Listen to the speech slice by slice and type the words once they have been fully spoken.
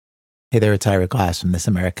Hey there, it's Ira Glass from This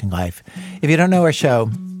American Life. If you don't know our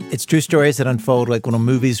show, it's true stories that unfold like little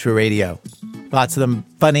movies for radio. Lots of them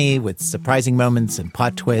funny, with surprising moments and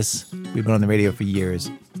plot twists. We've been on the radio for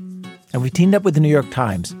years. And we've teamed up with the New York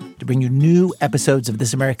Times to bring you new episodes of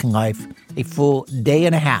This American Life a full day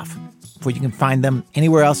and a half before you can find them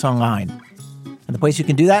anywhere else online. And the place you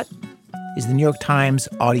can do that is the New York Times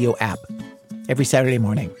audio app every Saturday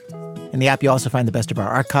morning. In the app, you also find the best of our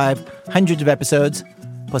archive, hundreds of episodes,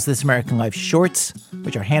 plus This American Life shorts,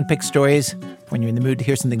 which are handpicked stories when you're in the mood to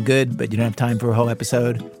hear something good, but you don't have time for a whole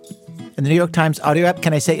episode. And the New York Times audio app,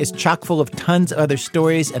 can I say, is chock full of tons of other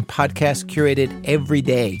stories and podcasts curated every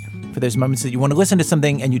day for those moments that you want to listen to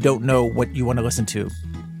something and you don't know what you want to listen to.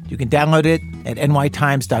 You can download it at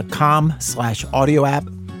nytimes.com/audio app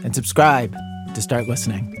and subscribe to start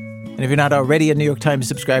listening. And if you're not already a New York Times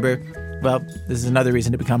subscriber, well, this is another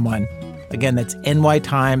reason to become one. Again, that's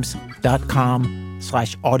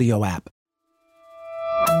nytimes.com/audio app.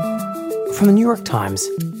 From the New York Times,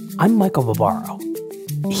 I'm Michael Barbaro.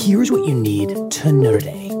 Here's what you need to know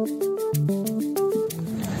today.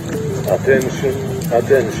 Attention,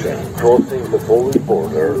 attention. Crossing the Polish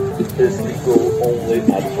border is legal only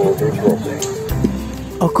at border crossings.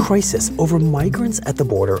 A crisis over migrants at the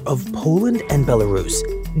border of Poland and Belarus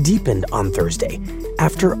deepened on Thursday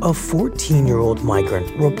after a 14-year-old migrant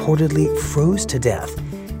reportedly froze to death,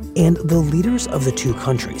 and the leaders of the two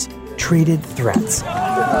countries traded threats.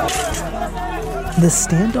 The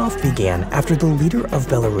standoff began after the leader of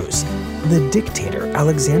Belarus, the dictator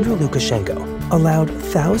Alexander Lukashenko, allowed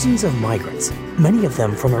thousands of migrants, many of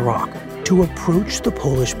them from Iraq, to approach the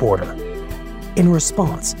Polish border. In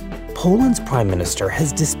response, Poland's prime minister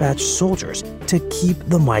has dispatched soldiers to keep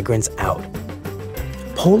the migrants out.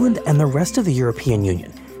 Poland and the rest of the European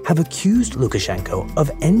Union have accused Lukashenko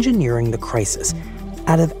of engineering the crisis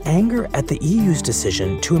out of anger at the EU's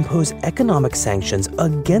decision to impose economic sanctions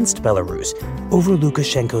against Belarus over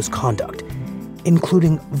Lukashenko's conduct,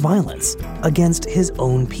 including violence against his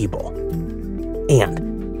own people. And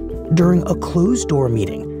during a closed-door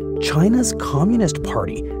meeting, China's Communist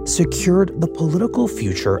Party secured the political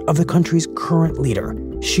future of the country's current leader,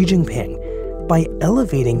 Xi Jinping, by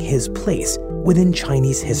elevating his place within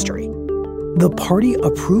Chinese history. The party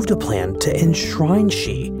approved a plan to enshrine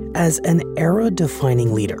Xi as an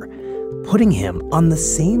era-defining leader, putting him on the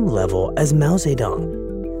same level as Mao Zedong,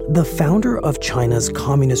 the founder of China's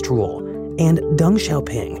communist rule, and Deng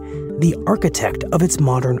Xiaoping, the architect of its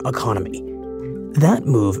modern economy. That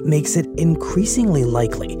move makes it increasingly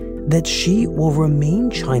likely that Xi will remain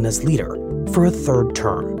China's leader for a third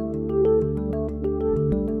term.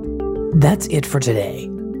 That's it for today.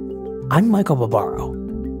 I'm Michael Barbaro.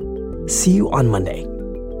 See you on Monday.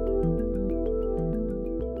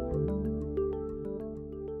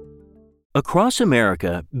 Across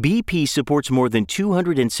America, BP supports more than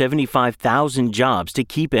 275,000 jobs to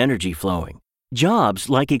keep energy flowing. Jobs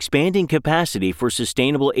like expanding capacity for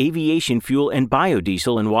sustainable aviation fuel and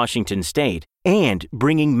biodiesel in Washington state, and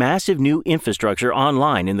bringing massive new infrastructure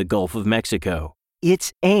online in the Gulf of Mexico.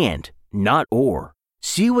 It's and, not or.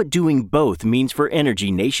 See what doing both means for energy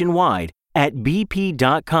nationwide at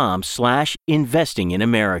bp.com/investing in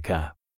America.